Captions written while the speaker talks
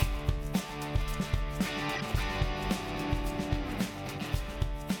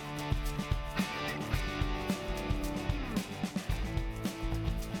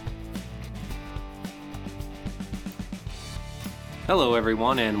Hello,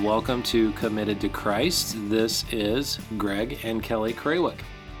 everyone, and welcome to Committed to Christ. This is Greg and Kelly Krawick.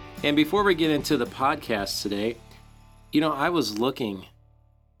 And before we get into the podcast today, I was looking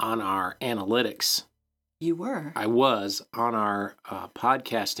on our analytics. You were? I was on our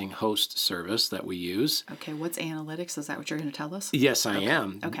podcasting host service that we use. Okay, what's analytics? Is that what you're going to tell us? Yes, I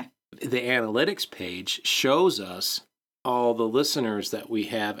am. Okay. The analytics page shows us all the listeners that we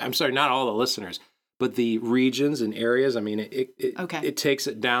have. I'm sorry, not all the listeners, but the regions and areas. I mean, it takes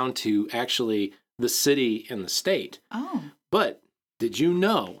it down to actually the city and the state. Oh. But did you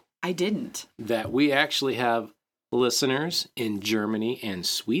know? I didn't. That we actually have listeners in Germany and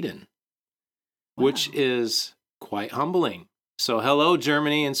Sweden, which is quite humbling. So hello,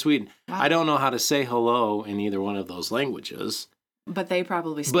 Germany and Sweden. Wow. I don't know how to say hello in either one of those languages. But they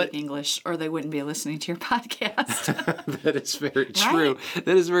probably speak English or they wouldn't be listening to your podcast. That is very true. Right?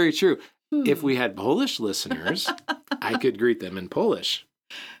 That is very true. If we had Polish listeners, I could greet them in Polish.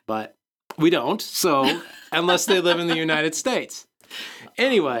 But we don't, so unless they live in the United States.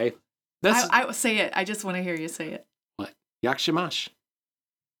 Anyway, that's... I say it. I just want to hear you say it. What? Jak się masz?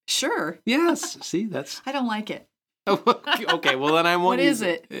 Sure. Yes. See, that's... I don't like it. Okay, well then I won't What is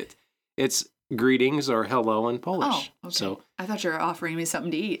it? It's greetings or hello in Polish. Oh, okay. So I thought you were offering me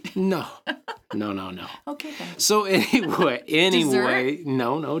something to eat. No. Okay, thanks. So anyway, dessert?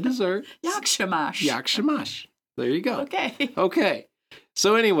 No dessert. Jak się masz? Jak się masz. There you go. Okay.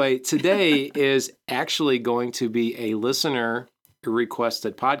 So anyway, today is actually going to be a listener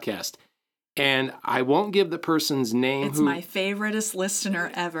requested podcast. And I won't give the person's name. It's my favoriteest listener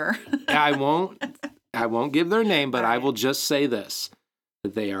ever. I won't give their name, but All right. I will just say this.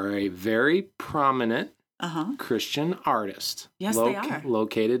 That they are a very prominent Christian artist. Yes, they are.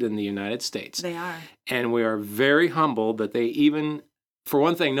 Located in the United States. They are. And we are very humbled that they even, for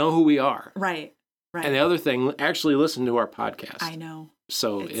one thing, know who we are. Right. And the other thing, actually listen to our podcast. I know.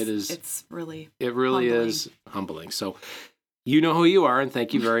 So It really humbling. Is humbling. So you know who you are, and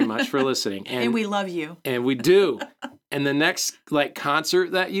thank you very much for listening. And we love you. And we do. And the next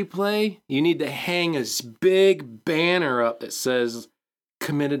concert that you play, you need to hang this big banner up that says,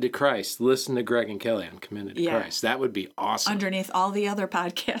 Committed to Christ. Listen to Greg and Kelly. I'm committed to Christ. That would be awesome. Underneath all the other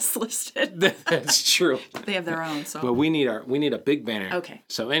podcasts listed. That's true. They have their own. So, but we need a big banner. Okay.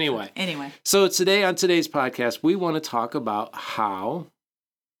 So anyway. So today on today's podcast, we want to talk about how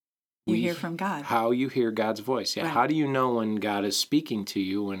you hear from God. How you hear God's voice. Yeah. Right. How do you know when God is speaking to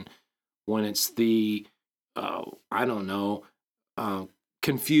you, and when it's the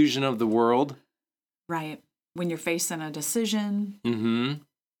confusion of the world. Right. When you're facing a decision.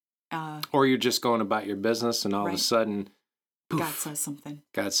 Mm-hmm. Or you're just going about your business and all of a sudden, poof, God says something.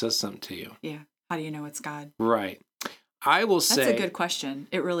 God says something to you. Yeah. How do you know it's God? Right. I will say... That's a good question.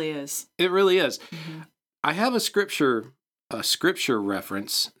 It really is. It really is. Mm-hmm. I have a scripture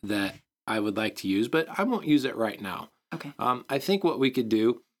reference that I would like to use, but I won't use it right now. Okay. I think what we could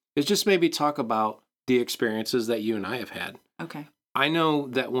do is just maybe talk about the experiences that you and I have had. Okay. I know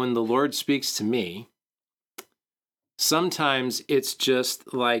that when the Lord speaks to me, sometimes it's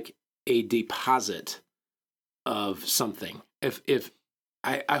just like a deposit of something. If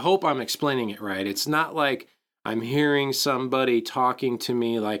I hope I'm explaining it right. It's not like I'm hearing somebody talking to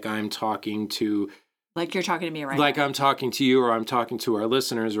me like I'm talking to... Like you're talking to me right now. Like now. I'm talking to you or I'm talking to our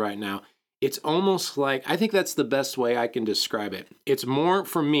listeners right now. It's almost like, I think that's the best way I can describe it. It's more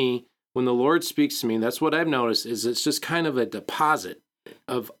for me, when the Lord speaks to me, that's what I've noticed, is it's just kind of a deposit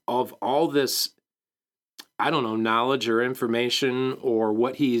of all this, knowledge or information or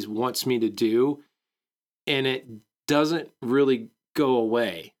what he wants me to do. And it doesn't really go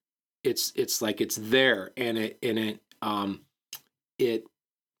away. It's like it's there, and it's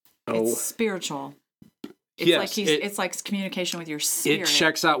spiritual. It's like communication with your spirit. It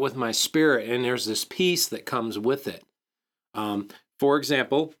checks out with my spirit, and there's this peace that comes with it. For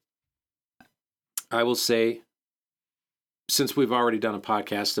example, I will say, since we've already done a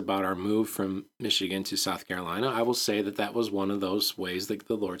podcast about our move from Michigan to South Carolina, I will say that was one of those ways that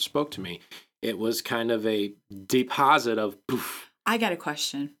the Lord spoke to me. It was kind of a deposit of poof. I got a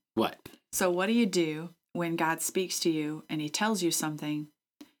question. What? So what do you do when God speaks to you and he tells you something,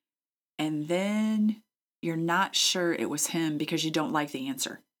 and then you're not sure it was him because you don't like the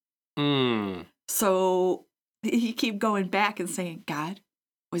answer? So you keep going back and saying, God,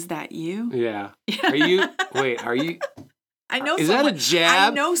 was that you? Yeah. Are you... I know. Is that a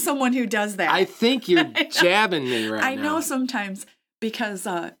jab? I know someone who does that. I think you're jabbing me right now. I know sometimes because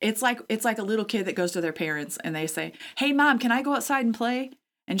it's like a little kid that goes to their parents and they say, "Hey, Mom, can I go outside and play?"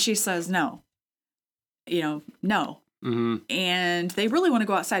 And she says, "No." No. Mm-hmm. And they really want to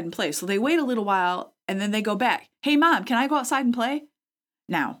go outside and play, so they wait a little while, And then they go back. Hey, Mom, can I go outside and play?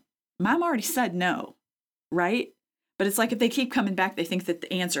 Now, Mom already said no, right? But it's like if they keep coming back, they think that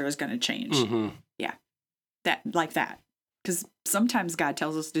the answer is going to change. Mm-hmm. Yeah, that. Because sometimes God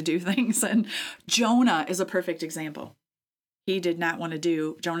tells us to do things. And Jonah is a perfect example. Jonah did not want to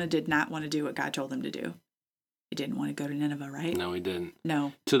do what God told him to do. He didn't want to go to Nineveh, right? No, he didn't.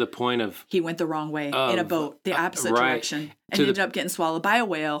 No. To the point of... He went the wrong way in a boat, the opposite right. direction, and ended up getting swallowed by a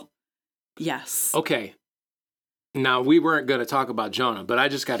whale. Yes. Okay. Now, we weren't going to talk about Jonah, but I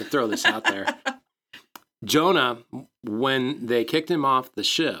just got to throw this out there. Jonah, when they kicked him off the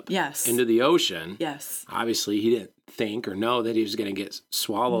ship Yes. into the ocean, Yes. obviously he didn't think or know that he was going to get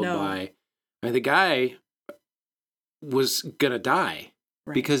swallowed No. by... I mean, the guy was going to die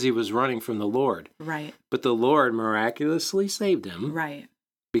Right. because he was running from the Lord. Right. But the Lord miraculously saved him Right.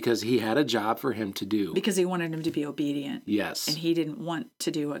 because he had a job for him to do. Because he wanted him to be obedient. Yes. And he didn't want to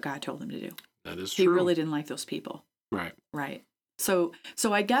do what God told him to do. That is He true. really didn't like those people. Right. Right. So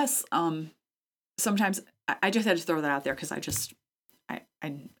I guess sometimes I just had to throw that out there because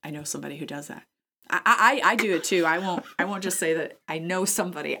I know somebody who does that. I do it too. I won't just say that I know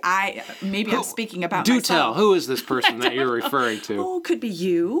somebody. Maybe I'm speaking about Do myself. tell. Who is this person that you're referring to? Oh, could be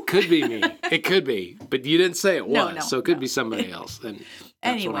you. Could be me. It could be. But you didn't say it was. No, so it could no. be somebody else. And that's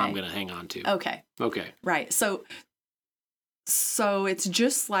Anyway. what I'm going to hang on to. Okay. Okay. Right. So it's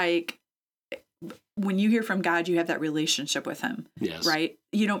just like when you hear from God, you have that relationship with him. Yes. Right?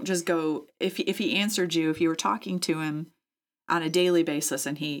 You don't just go if he answered you, if you were talking to him on a daily basis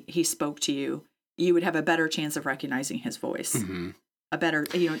and he spoke to you, you would have a better chance of recognizing his voice. Mm-hmm. A better,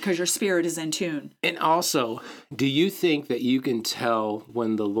 because your spirit is in tune. And also, do you think that you can tell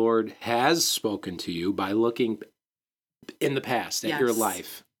when the Lord has spoken to you by looking in the past at your Yes.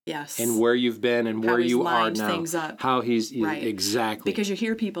 life Yes. and where you've been and How where he's you are lined now? things up. How he's Right. exactly. Because you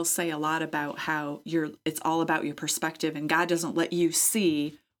hear people say a lot about how it's all about your perspective and God doesn't let you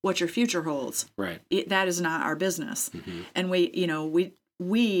see what your future holds. right. That is not our business. Mm-hmm. And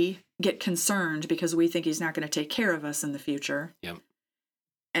we get concerned because we think he's not going to take care of us in the future. Yep.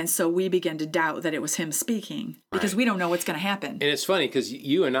 And so we begin to doubt that it was him speaking because Right. we don't know what's going to happen. And it's funny because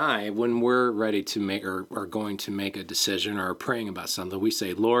you and I, when we're ready to make or are going to make a decision or are praying about something, we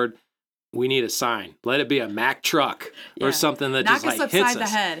say, Lord, we need a sign. Let it be a Mack truck Yeah. or something that Knock just us like hits upside the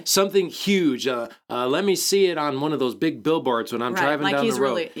us. head. Something huge. Let me see it on one of those big billboards when I'm Right, driving like down he's the road.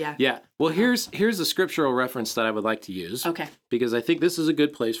 really- yeah. Yeah. Well, here's a scriptural reference that I would like to use Okay. because I think this is a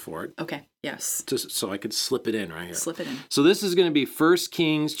good place for it, Okay. Yes. so I could slip it in right here. Slip it in. So this is going to be 1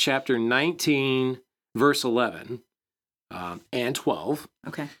 Kings chapter 19, verse 11 and 12.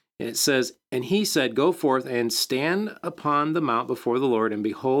 Okay. And it says, And he said, Go forth and stand upon the mount before the Lord, and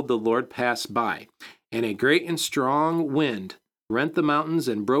behold, the Lord passed by. And a great and strong wind rent the mountains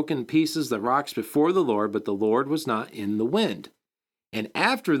and broke in pieces the rocks before the Lord, but the Lord was not in the wind. And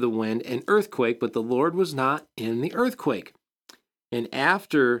after the wind, an earthquake, but the Lord was not in the earthquake. And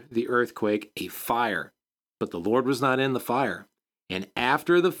after the earthquake, a fire, but the Lord was not in the fire. And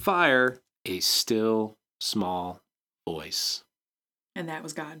after the fire, a still small voice. And that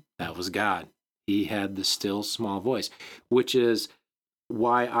was God. That was God. He had the still small voice, which is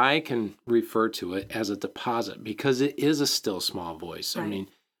why I can refer to it as a deposit, because it is a still small voice. Right. I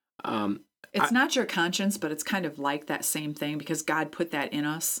mean, It's not your conscience, but it's kind of like that same thing because God put that in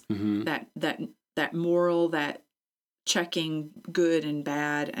us. mhm. That moral, that checking good and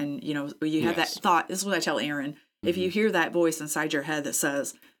bad, and you have Yes. that thought. This is what I tell Aaron. If you hear that voice inside your head that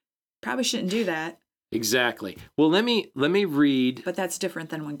says, "Probably shouldn't do that," Exactly. Well, let me read. but that's different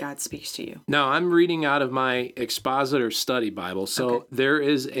than when God speaks to you. Now, I'm reading out of my Expositor Study Bible. So Okay. there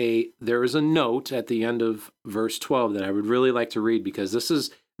is a note at the end of verse 12 that I would really like to read because this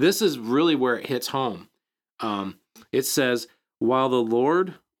is really where it hits home. It says, "While the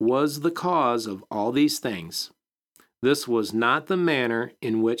Lord was the cause of all these things, this was not the manner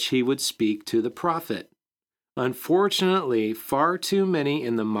in which he would speak to the prophet. Unfortunately, far too many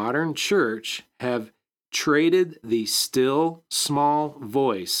in the modern church have traded the still small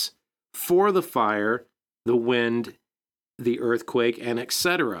voice for the fire, the wind, the earthquake, and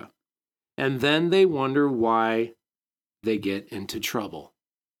etc. And then they wonder why they get into trouble."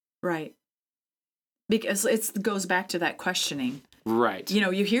 Right. Because it goes back to that questioning. Right.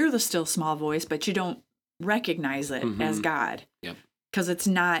 You hear the still small voice, but you don't recognize it as God. Yep. Because it's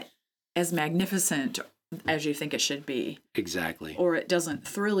not as magnificent as you think it should be, Exactly. or it doesn't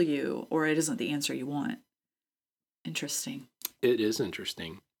thrill you, or it isn't the answer you want. Interesting. It is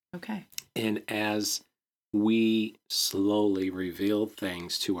interesting. Okay. And as we slowly reveal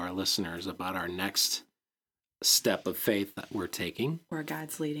things to our listeners about our next step of faith that we're taking, where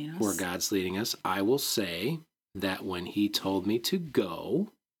God's leading us, I will say that when he told me to go,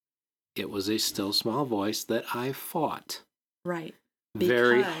 it was a still small voice that I fought. Right.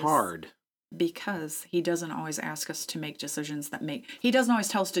 Very hard. Because he doesn't always ask us to make decisions he doesn't always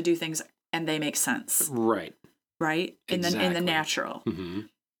tell us to do things and they make sense. Right. Right? In the natural. Mm-hmm.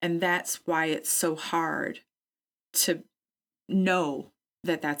 And that's why it's so hard to know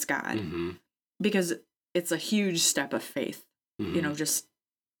that that's God. Mm-hmm. Because it's a huge step of faith, Mm-hmm. Just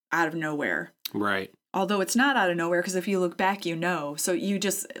out of nowhere. Right. Although it's not out of nowhere, because if you look back, So you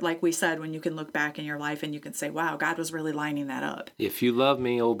just, like we said, when you can look back in your life and you can say, wow, God was really lining that up. If you love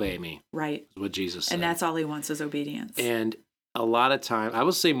me, obey me. Right. Is what Jesus said. And that's all he wants is obedience. And a lot of time, I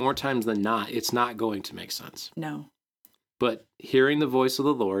will say more times than not, it's not going to make sense. No. But hearing the voice of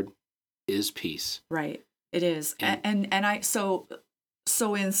the Lord is peace. Right. It is.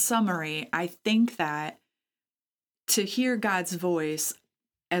 So in summary, I think that to hear God's voice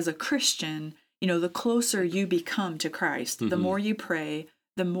as a Christian, the closer you become to Christ, the more you pray,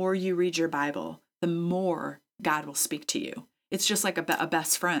 the more you read your Bible, the more God will speak to you. It's just like a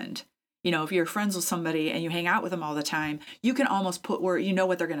best friend. If you're friends with somebody and you hang out with them all the time, you can almost put where you know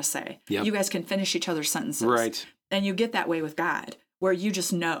what they're going to say. Yep. You guys can finish each other's sentences. Right. And you get that way with God, where you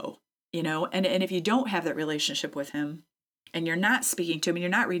just know, and if you don't have that relationship with him and you're not speaking to him and you're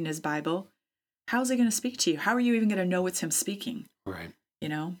not reading his Bible, how's he going to speak to you? How are you even going to know it's him speaking? Right.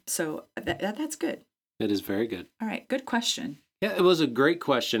 So that's good. It is very good. All right. Good question. Yeah, it was a great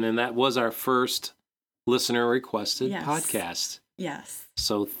question. And that was our first listener requested podcast. Yes.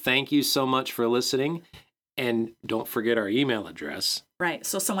 So thank you so much for listening. And don't forget our email address. Right.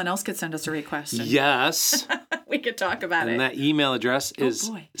 So someone else could send us a request. Yes. We could talk about it. And that email address is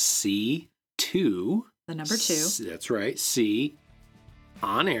C2. The number 2. That's right. C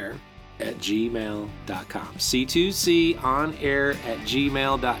on air at gmail.com. C2C on air at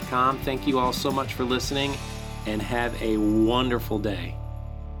gmail.com. Thank you all so much for listening and have a wonderful day.